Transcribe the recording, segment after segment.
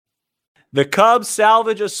The Cubs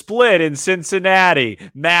salvage a split in Cincinnati.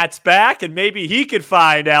 Matt's back, and maybe he could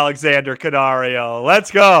find Alexander Canario.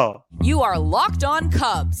 Let's go. You are Locked On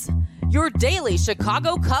Cubs, your daily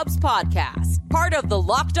Chicago Cubs podcast. Part of the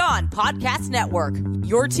Locked On Podcast Network,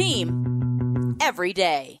 your team every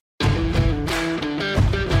day.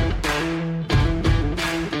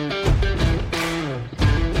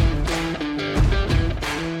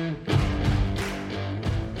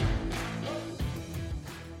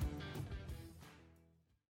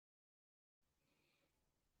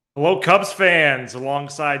 Hello, Cubs fans.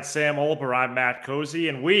 Alongside Sam Olber, I'm Matt Cozy,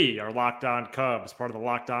 and we are Locked On Cubs, part of the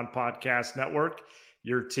Locked On Podcast Network,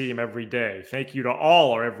 your team every day. Thank you to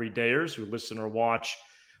all our everydayers who listen or watch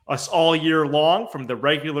us all year long, from the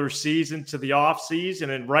regular season to the off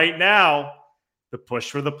season, and right now, the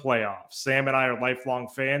push for the playoffs. Sam and I are lifelong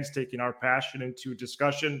fans, taking our passion into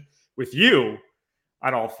discussion with you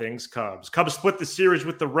on all things Cubs. Cubs split the series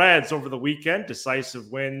with the Reds over the weekend,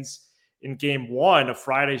 decisive wins in Game 1 of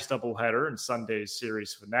Friday's doubleheader and Sunday's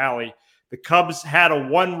series finale. The Cubs had a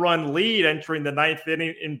one-run lead entering the ninth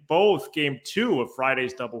inning in both Game 2 of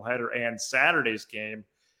Friday's doubleheader and Saturday's game,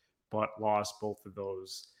 but lost both of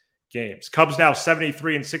those games. Cubs now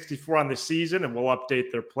 73-64 on the season, and we'll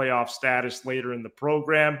update their playoff status later in the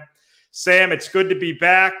program. Sam, it's good to be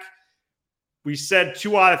back. We said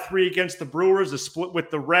 2 out of 3 against the Brewers, a split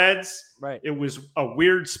with the Reds. Right. It was a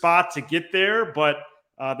weird spot to get there, but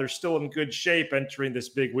they're still in good shape entering this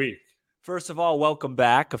big week. First of all, welcome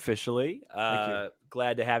back officially.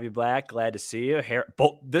 Glad to have you back. Glad to see you.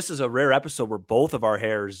 This is a rare episode where both of our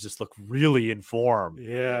hairs just look really informed.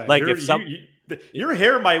 Yeah, like your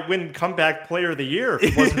hair might win comeback player of the year if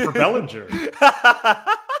it wasn't for Bellinger.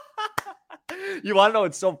 You want to know?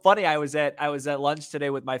 It's so funny. I was at lunch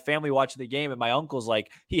today with my family watching the game, and my uncle's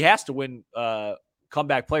like, he has to win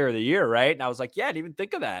comeback player of the year, right? And I was like, yeah, I didn't even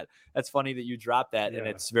think of that. That's funny that you dropped that. Yeah. And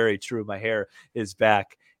it's very true. My hair is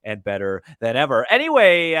back and better than ever.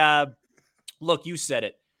 Anyway, look, you said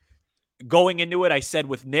it. Going into it, I said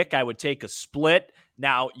with Nick, I would take a split.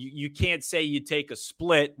 Now, you can't say you take a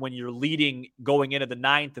split when you're leading going into the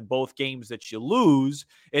ninth in both games that you lose.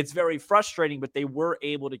 It's very frustrating, but they were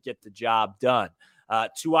able to get the job done.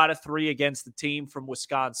 2 out of 3 against the team from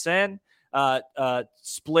Wisconsin.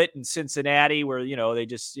 Split in Cincinnati where, they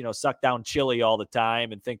just, suck down chili all the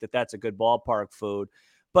time and think that that's a good ballpark food.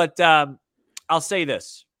 But I'll say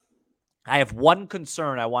this. I have one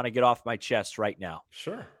concern I want to get off my chest right now.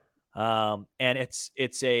 Sure. And it's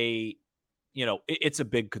a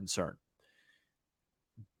big concern.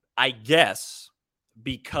 I guess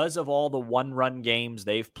because of all the one-run games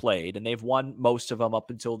they've played, and they've won most of them up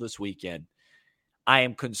until this weekend, I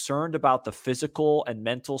am concerned about the physical and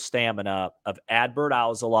mental stamina of Adbert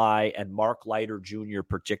Alzolay and Mark Leiter Jr.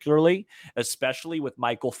 particularly, especially with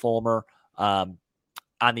Michael Fulmer on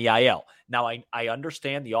the IL. Now, I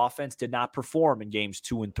understand the offense did not perform in games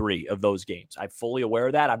 2 and 3 of those games. I'm fully aware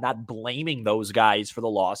of that. I'm not blaming those guys for the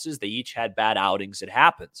losses. They each had bad outings. It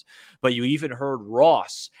happens. But you even heard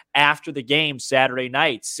Ross after the game Saturday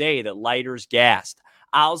night say that Leiter's gassed.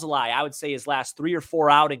 Alzolay, I would say his last 3 or 4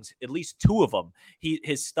 outings, at least 2 of them,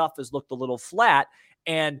 his stuff has looked a little flat.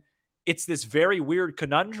 And it's this very weird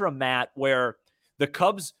conundrum, Matt, where the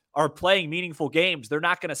Cubs are playing meaningful games. They're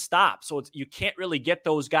not going to stop. So you can't really get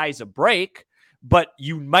those guys a break, but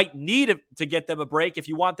you might need to get them a break if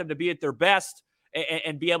you want them to be at their best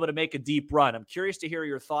and be able to make a deep run. I'm curious to hear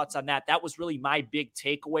your thoughts on that. That was really my big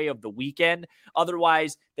takeaway of the weekend.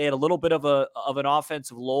 Otherwise, they had a little bit of an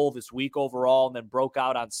offensive lull this week overall and then broke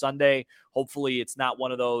out on Sunday. Hopefully it's not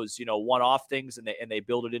one of those, one-off things and they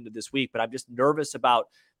build it into this week. But I'm just nervous about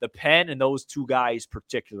the pen and those 2 guys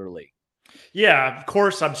particularly. Yeah, of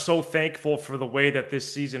course, I'm so thankful for the way that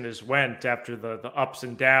this season has went after the ups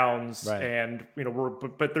and downs. Right. And,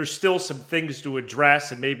 but there's still some things to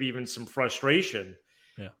address and maybe even some frustration.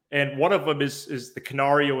 Yeah. And one of them is the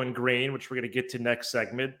Canario and Grain, which we're going to get to next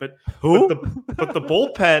segment. But who? But the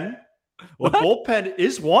bullpen, the bullpen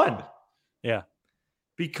is one. Yeah.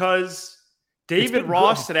 Because David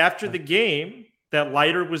Ross said after the game that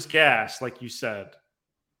Leiter was gassed, like you said.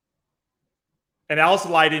 And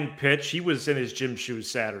Alzolay didn't pitch. He was in his gym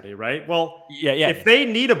shoes Saturday, right? Well, if they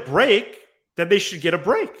need a break, then they should get a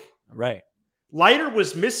break. Right. Leiter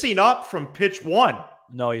was missing up from pitch 1.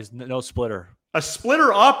 No, he's no splitter. A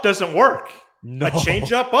splitter up doesn't work. No. A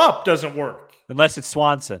changeup up doesn't work. Unless it's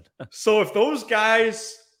Swanson. So if those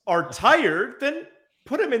guys are tired, then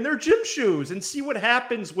put them in their gym shoes and see what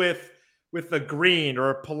happens with a Green or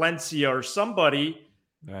a Palencia or somebody.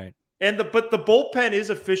 Right. But the bullpen is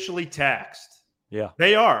officially taxed. Yeah.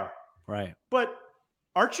 They are. Right. But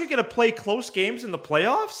aren't you going to play close games in the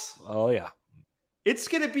playoffs? Oh, yeah. It's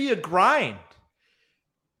going to be a grind.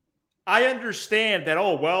 I understand that,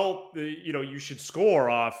 you should score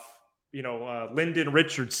off, Lyndon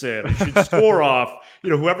Richardson. You should score off,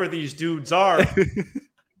 whoever these dudes are.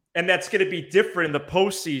 And that's going to be different in the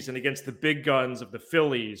postseason against the big guns of the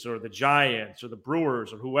Phillies or the Giants or the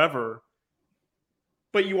Brewers or whoever.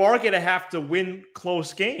 But you are going to have to win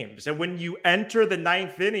close games. And when you enter the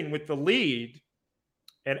ninth inning with the lead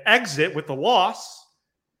and exit with the loss,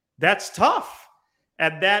 that's tough.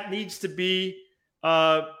 And that needs to be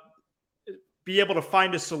able to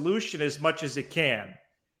find a solution as much as it can.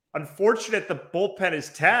 Unfortunate the bullpen is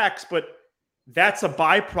taxed, but that's a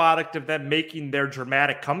byproduct of them making their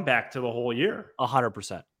dramatic comeback to the whole year.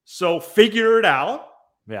 100%. So figure it out.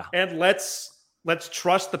 Yeah. And let's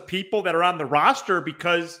trust the people that are on the roster,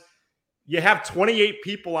 because you have 28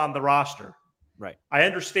 people on the roster. Right. I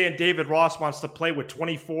understand David Ross wants to play with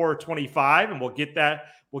 24 or 25, and we'll get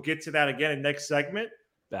to that again in next segment.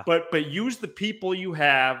 Yeah. But use the people you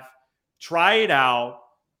have, try it out,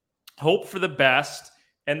 hope for the best.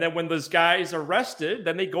 And then when those guys are rested,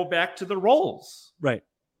 then they go back to the roles. Right.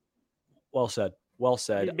 Well said. Well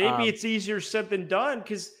said. Maybe it's easier said than done,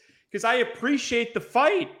 because I appreciate the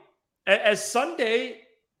fight. As Sunday,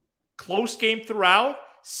 close game throughout,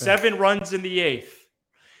 7 runs in the 8th.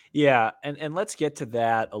 Yeah, and let's get to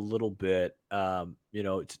that a little bit.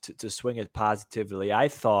 To swing it positively, I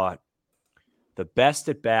thought the best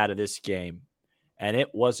at bat of this game, and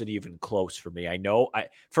it wasn't even close for me.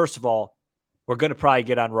 First of all, we're going to probably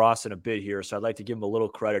get on Ross in a bit here, so I'd like to give him a little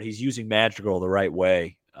credit. He's using Madrigal the right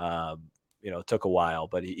way. It took a while,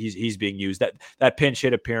 but he's being used. That pinch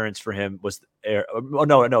hit appearance for him was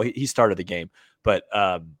he started the game, but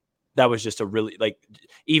that was just a really,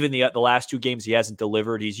 even the last 2 games he hasn't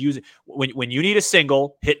delivered. He's using when you need a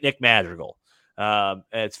single, hit Nick Madrigal. And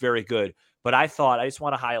it's very good. But I just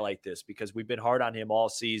want to highlight this because we've been hard on him all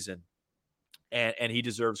season, and he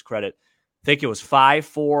deserves credit. I think it was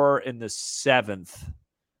 5-4 in the 7th.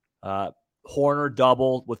 Horner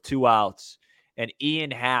doubled with 2 outs. And Ian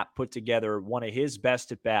Happ put together one of his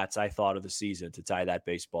best at bats, I thought, of the season to tie that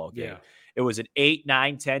baseball game. Yeah. It was an 8,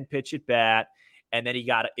 9, 10 pitch at bat. And then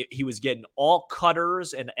he was getting all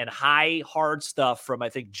cutters and high, hard stuff from, I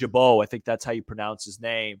think, Jabot. I think that's how you pronounce his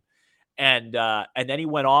name. And then he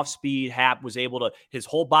went off speed. Happ was able to, his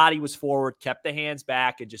whole body was forward, kept the hands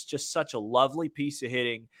back, and just such a lovely piece of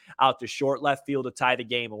hitting out to short left field to tie the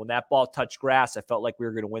game. And when that ball touched grass, I felt like we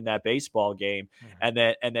were going to win that baseball game.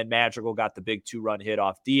 Mm-hmm. And then Madrigal got the big 2-run hit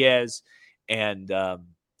off Diaz. And,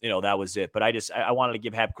 that was it. But I wanted to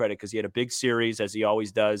give Happ credit because he had a big series, as he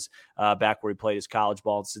always does, back where he played his college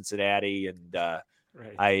ball in Cincinnati. And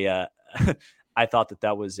right. I thought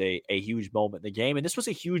that was a huge moment in the game. And this was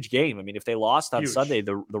a huge game. I mean, if they lost on Sunday,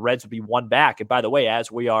 the Reds would be 1 back. And by the way,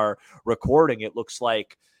 as we are recording, it looks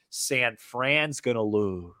like San Fran's going to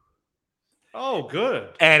lose. Oh, good.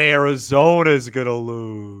 And Arizona's going to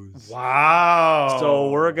lose. Wow.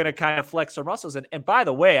 So we're going to kind of flex our muscles. And by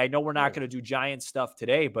the way, I know we're not going to do Giant stuff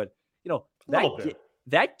today, but,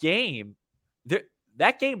 that game's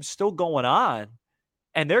still going on.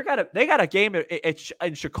 And they got a game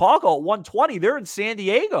in Chicago at 1:20. They're in San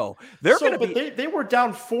Diego. They were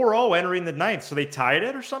down 4-0 entering the 9th, so they tied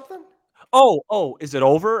it or something? Oh, is it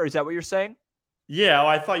over? Is that what you're saying? Yeah,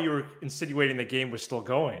 I thought you were insinuating the game was still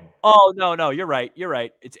going. Oh, no, you're right.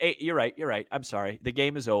 It's 8. You're right. I'm sorry. The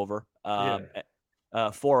game is over.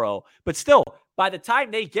 4-0. But still, by the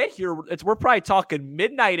time they get here, we're probably talking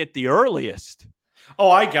midnight at the earliest.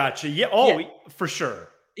 Oh, I got you. Yeah. For sure.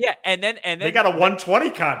 Yeah, and then they got a 120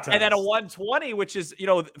 contest. And then a 120, which is,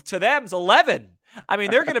 to them is 11. I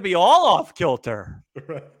mean, they're going to be all off kilter.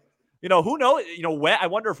 Right. Who knows? I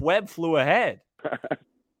wonder if Webb flew ahead.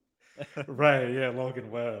 Right, yeah, Logan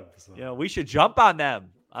Webb. So. We should jump on them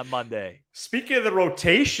on Monday. Speaking of the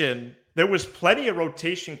rotation, there was plenty of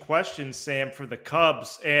rotation questions, Sam, for the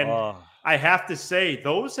Cubs. And I have to say,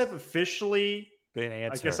 those have officially been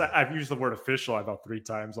answered. I guess I've used the word official about 3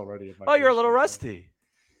 times already. You're a little rusty.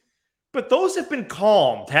 But those have been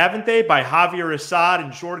calmed, haven't they, by Javier Assad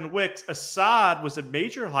and Jordan Wicks? Assad was a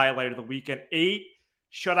major highlight of the weekend. 8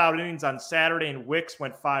 shutout innings on Saturday, and Wicks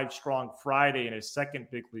went 5 strong Friday in his second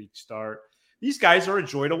big league start. These guys are a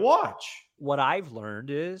joy to watch. What I've learned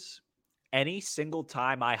is any single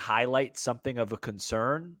time I highlight something of a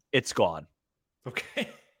concern, it's gone. Okay.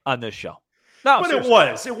 On this show. No, but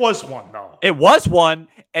seriously. it was one though. It was one.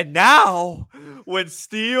 And now when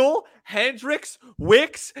Steele, Hendricks,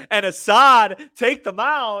 Wicks, and Assad take the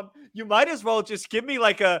mound, you might as well just give me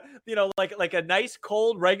like a nice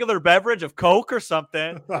cold regular beverage of Coke or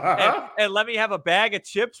something and let me have a bag of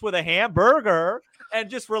chips with a hamburger and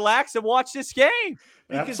just relax and watch this game.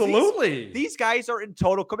 Because Absolutely. These guys are in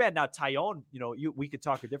total command. Now, Tyone, we could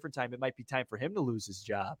talk a different time. It might be time for him to lose his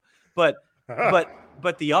job. But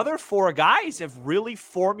the other four guys have really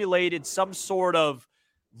formulated some sort of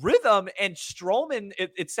rhythm. And Stroman,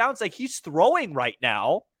 it sounds like he's throwing right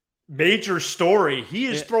now. Major story. He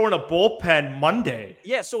is throwing a bullpen Monday.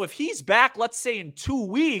 Yeah, so if he's back, let's say in 2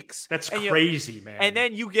 weeks. That's crazy, man. And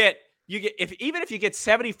then you get even if you get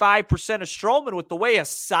 75% of Stroman with the way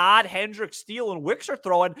Assad, Hendricks, Steele, and Wicks are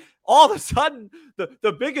throwing, all of a sudden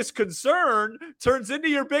the biggest concern turns into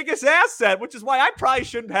your biggest asset, which is why I probably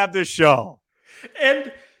shouldn't have this show.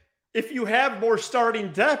 And if you have more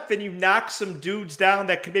starting depth, then you knock some dudes down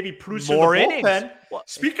that could maybe produce more in the bullpen. Well,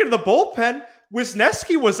 speaking of the bullpen,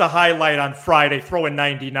 Wisniewski was a highlight on Friday throwing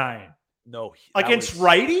 99. No. Against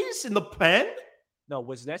righties in the pen? No,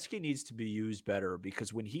 Wisniewski needs to be used better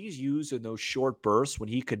because when he's used in those short bursts, when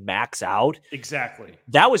he could max out. Exactly.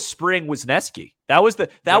 That was spring Wisniewski. That was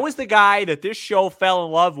the guy that this show fell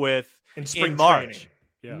in love with in March.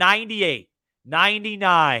 Yeah. 98,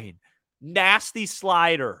 99, nasty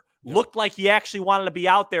slider. Yep. Looked like he actually wanted to be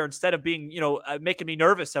out there instead of being, making me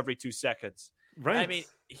nervous every 2 seconds. Right. I mean,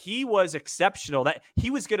 he was exceptional. That he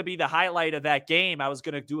was going to be the highlight of that game. I was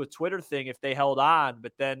going to do a Twitter thing if they held on,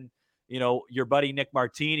 but then your buddy Nick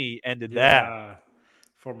Martini ended that.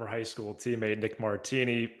 Former high school teammate Nick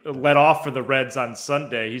Martini led off for the Reds on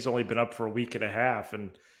Sunday. He's only been up for a week and a half, and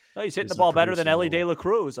he's hitting the ball better than Ellie De La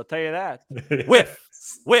Cruz. I'll tell you that. Whiff.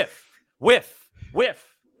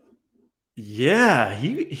 Yeah,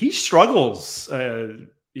 he struggles.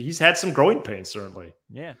 He's had some growing pains, certainly.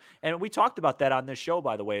 Yeah. And we talked about that on this show,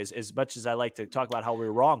 by the way, as much as I like to talk about how we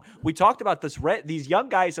were wrong. We talked about these young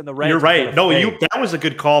guys in the Reds. You're right. No, that was a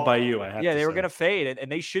good call by you. They were going to fade. And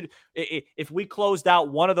they should, if we closed out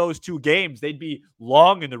one of those 2 games, they'd be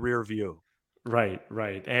long in the rear view. Right.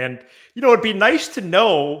 And, it'd be nice to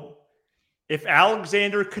know if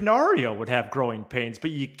Alexander Canario would have growing pains,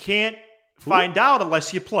 but you can't find out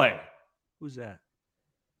unless you play. Who's that?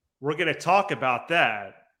 We're going to talk about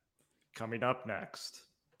that coming up next.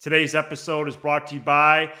 Today's episode is brought to you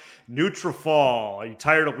by Nutrafol. Are you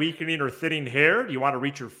tired of weakening or thinning hair? Do you want to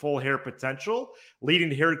reach your full hair potential?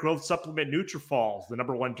 Leading hair growth supplement Nutrafol is the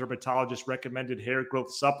 #1 dermatologist recommended hair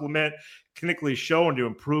growth supplement, clinically shown to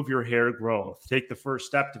improve your hair growth. Take the first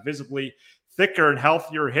step to visibly thicker and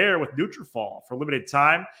healthier hair with Nutrafol. For a limited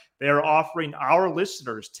time, they are offering our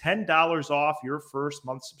listeners $10 off your first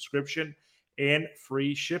month subscription and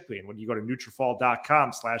free shipping when you go to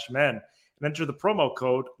Nutrafol.com/men and enter the promo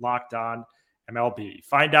code LOCKEDONMLB.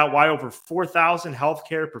 Find out why over 4,000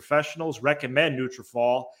 healthcare professionals recommend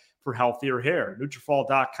Nutrafol for healthier hair.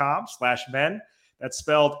 Nutrafol.com/men. That's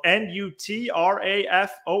spelled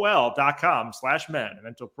Nutrafol.com/men and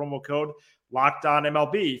enter promo code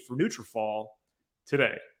LOCKEDONMLB for Nutrafol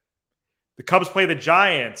today. The Cubs play the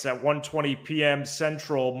Giants at 1:20 p.m.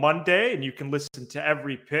 Central Monday, and you can listen to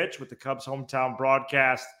every pitch with the Cubs hometown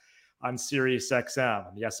broadcast on SiriusXM.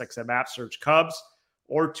 On the SXM app, search Cubs,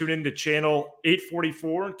 or tune into channel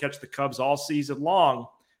 844 and catch the Cubs all season long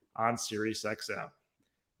on SiriusXM.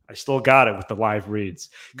 I still got it with the live reads.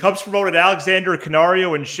 Cubs promoted Alexander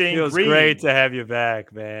Canario and Shane Green. It was great to have you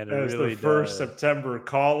back, man. It was really the first September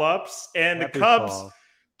call-ups, and the Cubs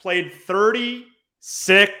played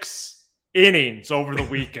 36 innings over the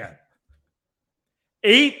weekend.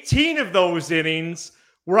 18 of those innings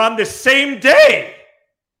were on the same day.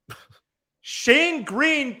 Shane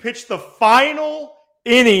Green pitched the final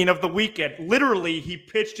inning of the weekend. Literally, he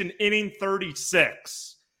pitched an inning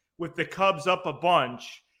 36 with the Cubs up a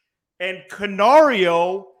bunch. And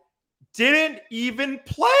Canario didn't even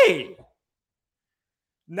play.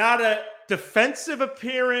 Not a defensive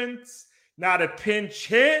appearance, not a pinch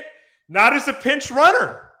hit, not as a pinch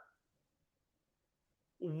runner.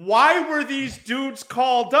 Why were these dudes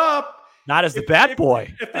called up? Not as the bat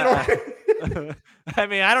boy. If they don't, I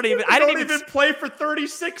mean, I didn't even play for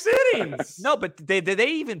 36 innings. No, but did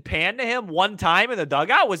they even pan to him one time in the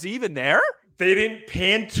dugout? Was he even there? They didn't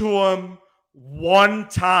pan to him one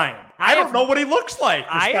time. I don't know what he looks like,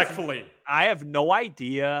 respectfully. I have no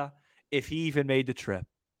idea if he even made the trip.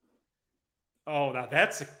 Oh, now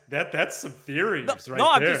that's some theories right there.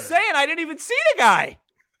 No, I'm just saying, I didn't even see the guy.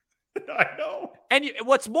 I know. And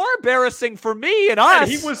what's more embarrassing for me and us...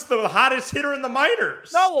 he was the hottest hitter in the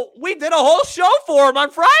minors. No, we did a whole show for him on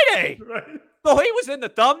Friday. Right. No, he was in the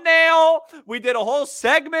thumbnail. We did a whole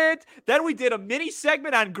segment. Then we did a mini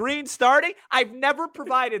segment on Green starting. I've never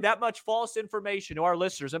provided that much false information to our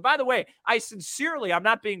listeners. And by the way, I'm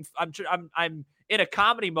in a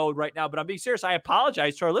comedy mode right now, but I'm being serious. I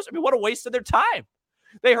apologize to our listeners. I mean, what a waste of their time.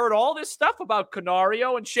 They heard all this stuff about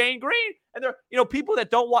Canario and Shane Green, and they're, people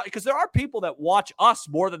that don't watch, because there are people that watch us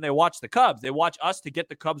more than they watch the Cubs. They watch us to get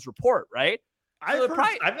the Cubs report, right?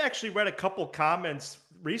 I've actually read a couple comments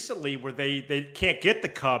recently where they can't get the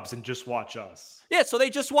Cubs and just watch us. Yeah, so they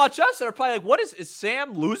just watch us and are probably like, "What is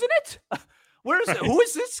Sam losing it? Where is it? Who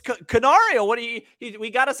is this Canario? What we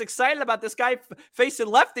got us excited about this guy facing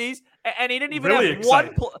lefties, and he didn't even really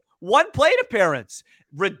have one plate appearance.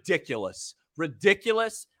 Ridiculous.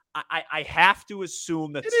 I have to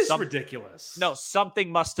assume that it is ridiculous. No,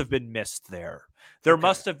 something must have been missed there. There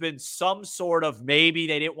must have been some sort of, maybe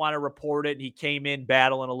they didn't want to report it and he came in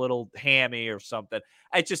battling a little hammy or something.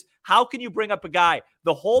 How can you bring up a guy?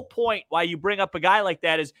 The whole point why you bring up a guy like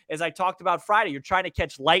that is, as I talked about Friday, you're trying to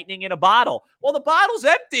catch lightning in a bottle. Well, the bottle's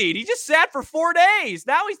emptied. He just sat for 4 days.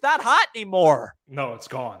 Now he's not hot anymore. No, it's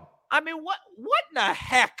gone. I mean, what in the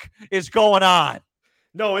heck is going on?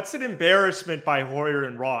 No, it's an embarrassment by Hoyer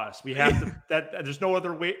and Ross. We have to. There's no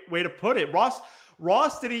other way to put it.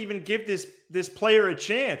 Ross didn't even give this player a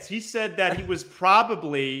chance. He said that he was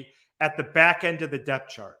probably at the back end of the depth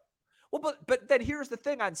chart. Well, but then here's the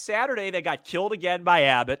thing. On Saturday, they got killed again by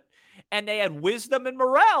Abbott, and they had Wisdom and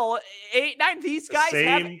Morel. 8-9. These guys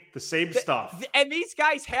the same stuff. And these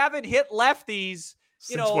guys haven't hit lefties.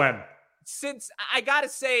 Since when? Since, I got to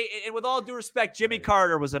say, and with all due respect, Jimmy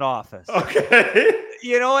Carter was in office. Okay.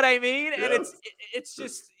 You know what I mean? Yes. And it's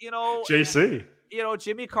just, JC.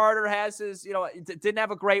 Jimmy Carter has his, didn't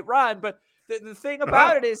have a great run, but the thing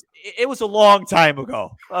about it is it was a long time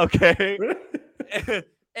ago. Okay.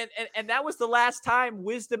 And that was the last time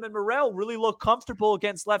Wisdom and Morel really looked comfortable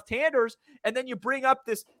against left-handers. And then you bring up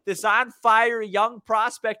this on-fire young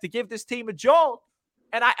prospect to give this team a jolt.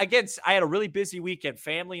 And I had a really busy weekend,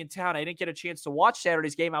 family in town. I didn't get a chance to watch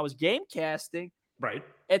Saturday's game. I was game casting. Right.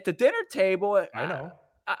 At the dinner table. I know.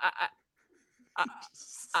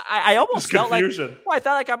 I almost felt confusion. I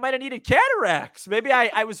felt like I might have needed cataracts. Maybe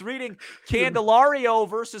I was reading Candelario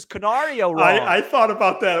versus Canario wrong. I thought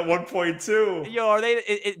about that at one point too.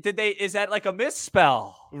 Is that like a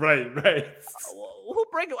misspell? Right. Who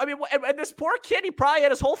bring? I mean, and this poor kid, he probably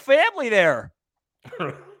had his whole family there.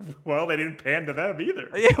 Well, they didn't pan to them either.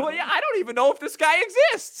 Yeah, I don't even know if this guy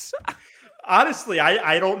exists. Honestly,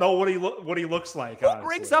 I don't know what he looks like. Who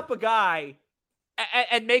brings up a guy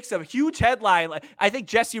and makes a huge headline? I think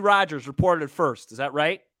Jesse Rogers reported it first. Is that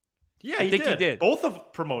right? Yeah, I think he did. Both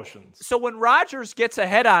of promotions. So when Rogers gets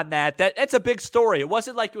ahead on that's a big story. It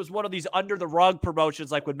wasn't like it was one of these under the rug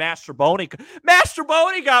promotions like when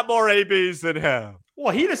Mastroboni got more ABs than him.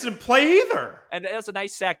 Well, he doesn't play either. And that was a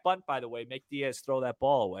nice sack bunt, by the way. Make Diaz throw that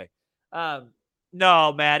ball away.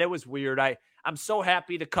 No, man, it was weird. I'm so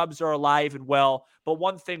happy the Cubs are alive and well. But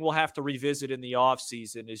one thing we'll have to revisit in the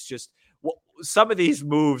offseason is just some of these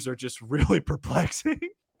moves are just really perplexing.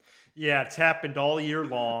 Yeah, it's happened all year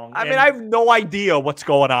long. I mean, I have no idea what's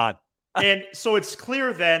going on. And so it's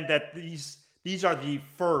clear then that these are the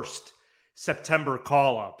first September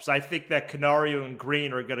call-ups. I think that Canario and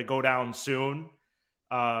Green are going to go down soon.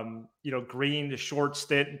 Green, the short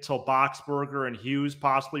stint until Boxberger and Hughes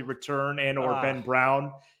possibly return, and or Ben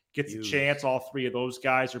Brown gets a chance. All three of those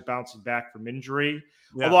guys are bouncing back from injury.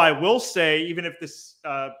 Yeah. Although I will say, even if this,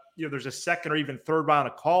 there's a second or even third round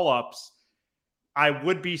of call-ups, I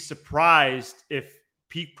would be surprised if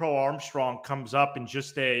Pete Pro Armstrong comes up and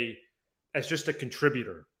as just a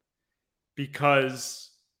contributor, because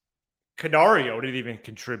Canario didn't even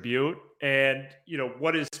contribute. And,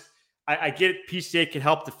 I get PCA can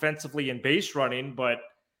help defensively in base running, but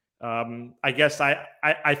I guess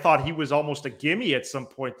I thought he was almost a gimme at some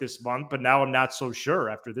point this month, but now I'm not so sure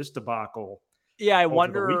after this debacle. Yeah, I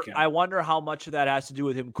wonder how much of that has to do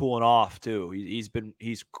with him cooling off too. He's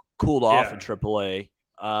cooled off in AAA.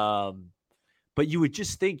 But you would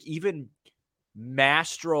just think even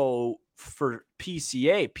Mastro for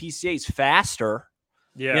PCA's faster.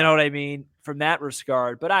 Yeah. You know what I mean? From that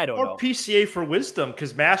regard, but I don't know. Or PCA for Wisdom,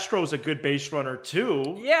 because Mastro's a good base runner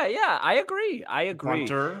too. Yeah, I agree.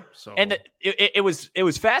 Hunter, so. And it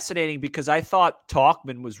was fascinating because I thought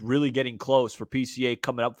Talkman was really getting close for PCA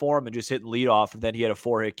coming up for him and just hitting leadoff, and then he had a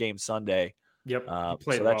 4-hit game Sunday. Yep, he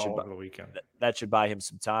played well over the weekend. That should buy him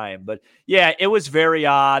some time. But yeah, it was very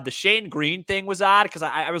odd. The Shane Green thing was odd because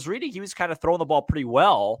I was reading he was kind of throwing the ball pretty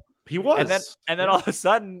well. He was. And then all of a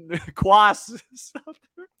sudden, Quas.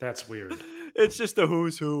 That's weird. It's just a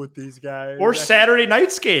who's who with these guys. Or Saturday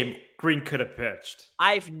night's game, Green could have pitched.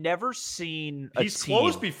 I've never seen a He's team.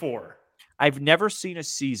 closed before. I've never seen a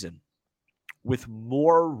season with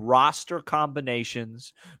more roster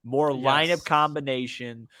combinations, more lineup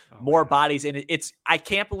combination, more bodies. And I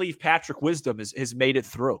can't believe Patrick Wisdom has made it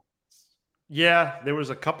through. Yeah, there was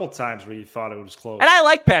a couple times where you thought it was close. And I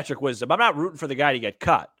like Patrick Wisdom. I'm not rooting for the guy to get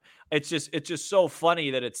cut. It's just so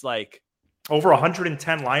funny that it's like over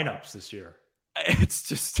 110 lineups this year. It's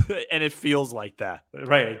just, and it feels like that.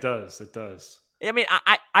 Right, it does. It does. I mean,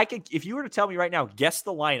 I could, if you were to tell me right now, guess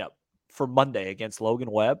the lineup for Monday against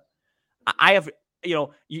Logan Webb. I have, you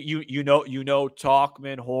know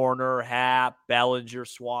Talkman, Horner, Happ, Bellinger,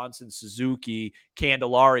 Swanson, Suzuki,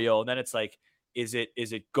 Candelario, and then it's like, is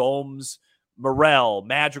it Gomes, Morel,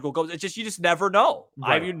 Madrigal, Gomes? It's just, you just never know.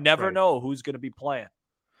 Right, You never know who's going to be playing.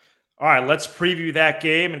 All right, let's preview that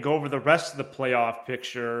game and go over the rest of the playoff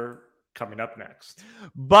picture coming up next.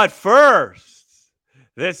 But first,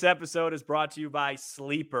 this episode is brought to you by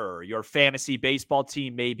Sleeper. Your fantasy baseball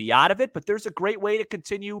team may be out of it, but there's a great way to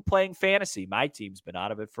continue playing fantasy. My team's been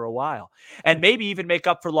out of it for a while. And maybe even make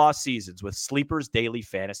up for lost seasons with Sleeper's daily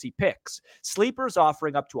fantasy picks. Sleeper's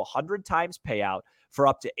offering up to 100 times payout for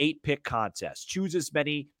up to 8 pick contests. Choose as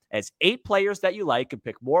many as 8 players that you like and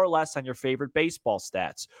pick more or less on your favorite baseball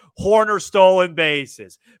stats. Horner stolen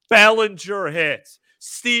bases, Bellinger hits,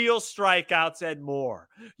 steal strikeouts, and more.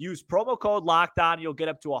 Use promo code LOCKEDON. You'll get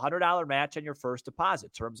up to a $100 match on your first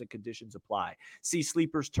deposit. Terms and conditions apply. See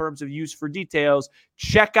Sleeper's terms of use for details.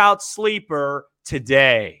 Check out Sleeper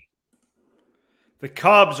today. The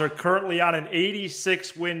Cubs are currently on an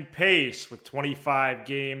 86-win pace with 25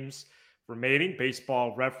 games remaining.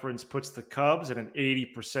 Baseball Reference puts the Cubs at an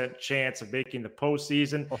 80% chance of making the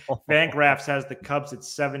postseason. Fangraphs has the Cubs at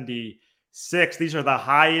 76. These are the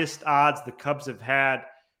highest odds the Cubs have had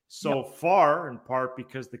so far, in part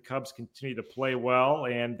because the Cubs continue to play well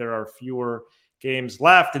and there are fewer games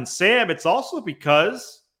left. And Sam, it's also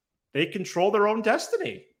because they control their own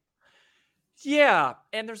destiny. Yeah,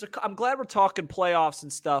 and I'm glad we're talking playoffs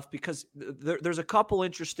and stuff because there's a couple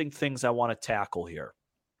interesting things I want to tackle here.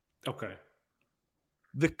 Okay.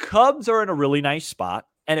 The Cubs are in a really nice spot.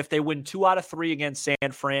 And if they win 2 out of 3 against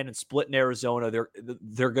San Fran and split in Arizona,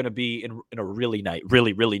 they're going to be in a really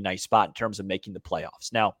nice spot in terms of making the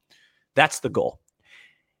playoffs. Now, that's the goal.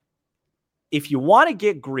 If you want to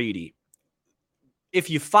get greedy,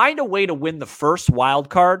 if you find a way to win the first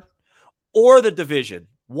wild card or the division,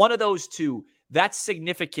 one of those two, that's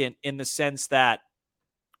significant in the sense that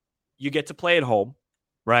you get to play at home,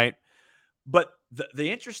 right? But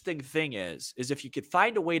the interesting thing is if you could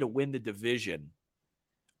find a way to win the division,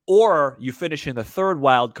 or you finish in the third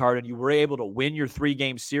wild card and you were able to win your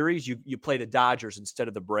 3-game series, you play the Dodgers instead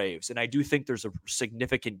of the Braves. And I do think there's a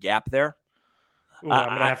significant gap there. Ooh, I'm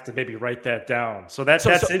going to have to maybe write that down. So that's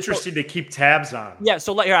interesting to keep tabs on. Yeah,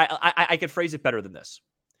 so here, I can phrase it better than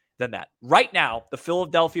that. Right now, the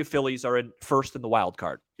Philadelphia Phillies are in first in the wild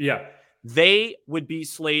card. Yeah. They would be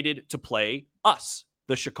slated to play us,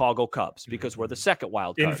 the Chicago Cubs, because we're the second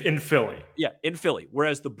wild card. In Philly. Yeah, in Philly.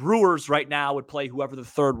 Whereas the Brewers right now would play whoever the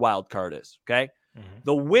third wild card is, okay? Mm-hmm.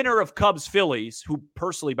 The winner of Cubs-Phillies, who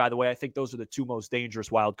personally, by the way, I think those are the 2 most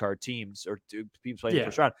dangerous wild card teams, or teams playing the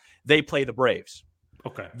first round, they play the Braves.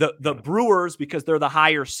 Okay. The Brewers, because they're the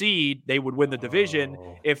higher seed, they would win the division.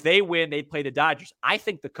 If they win, they'd play the Dodgers. I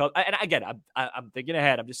think the Cubs, and again, I'm thinking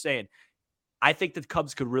ahead. I'm just saying, I think the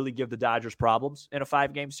Cubs could really give the Dodgers problems in a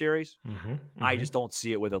 5-game series. Mm-hmm. I just don't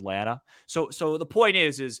see it with Atlanta. So the point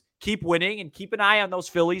is keep winning and keep an eye on those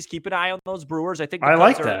Phillies. Keep an eye on those Brewers. I think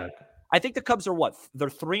that. I think the Cubs are what? They're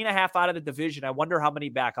 3.5 out of the division. I wonder how many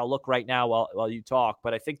back. I'll look right now while you talk,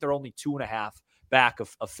 but I think they're only 2.5 back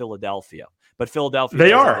of Philadelphia. But Philadelphia,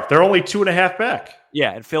 they're only 2.5 back.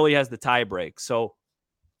 Yeah, and Philly has the tie break. So,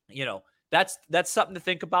 that's something to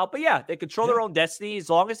think about. But yeah, they control their own destiny as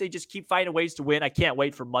long as they just keep finding ways to win. I can't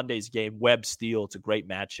wait for Monday's game. Webb Steele, it's a great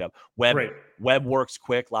matchup. Webb works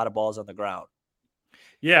quick, a lot of balls on the ground.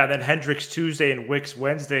 Yeah, then Hendricks Tuesday and Wicks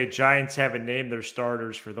Wednesday. Giants haven't named their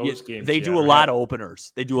starters for those games. They do a lot of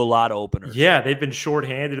openers. Yeah, they've been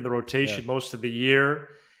shorthanded in the rotation most of the year.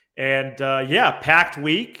 And packed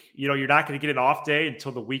week. You're not going to get an off day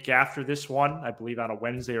until the week after this one, I believe on a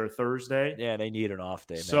Wednesday or Thursday. Yeah, they need an off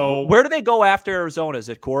day. So where do they go after Arizona? Is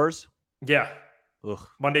it Coors? Yeah. Ugh.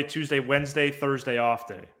 Monday, Tuesday, Wednesday, Thursday off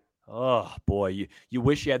day. Oh boy, you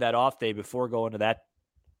wish you had that off day before going to that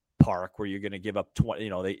park where you're going to give up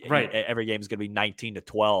 20. Every game is going to be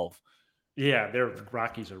 19-12. Yeah, their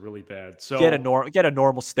Rockies are really bad. So get a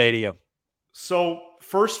normal stadium. So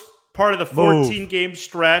first part of the 14-game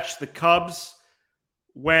stretch, the Cubs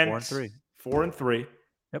went 4-3. 4-3.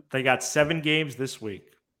 Yep. They got 7 games this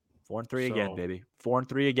week. 4-3 again, baby.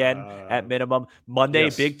 4-3 again at minimum. Monday,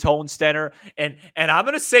 yes. Big Tone Center. And I'm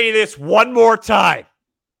going to say this one more time.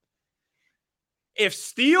 If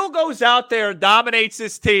Steele goes out there and dominates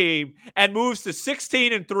this team and moves to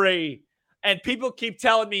 16-3, and people keep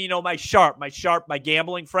telling me, my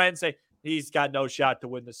gambling friends say he's got no shot to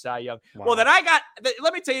win the Cy Young. Wow. Well,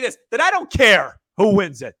 let me tell you this, that I don't care who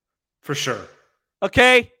wins it. For sure.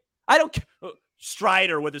 Okay? I don't care.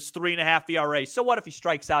 Strider with his 3.5 ERA. So what if he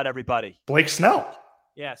strikes out everybody? Blake Snell.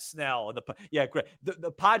 Yeah, Snell. Great.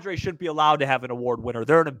 The Padres shouldn't be allowed to have an award winner.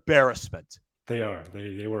 They're an embarrassment. They are.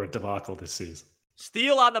 They were a debacle this season.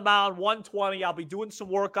 Steele on the mound, 120. I'll be doing some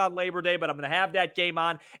work on Labor Day, but I'm going to have that game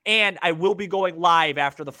on, and I will be going live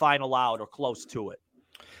after the final out or close to it.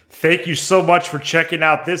 Thank you so much for checking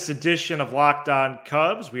out this edition of Locked On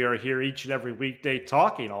Cubs. We are here each and every weekday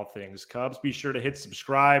talking all things Cubs. Be sure to hit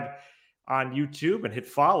subscribe on YouTube and hit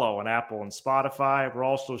follow on Apple and Spotify. We're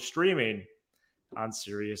also streaming on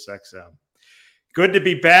SiriusXM. Good to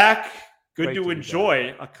be back. Good to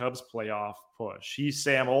enjoy a Cubs playoff push. He's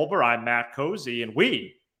Sam Olber. I'm Matt Cozy, and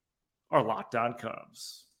we are Locked On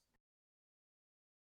Cubs.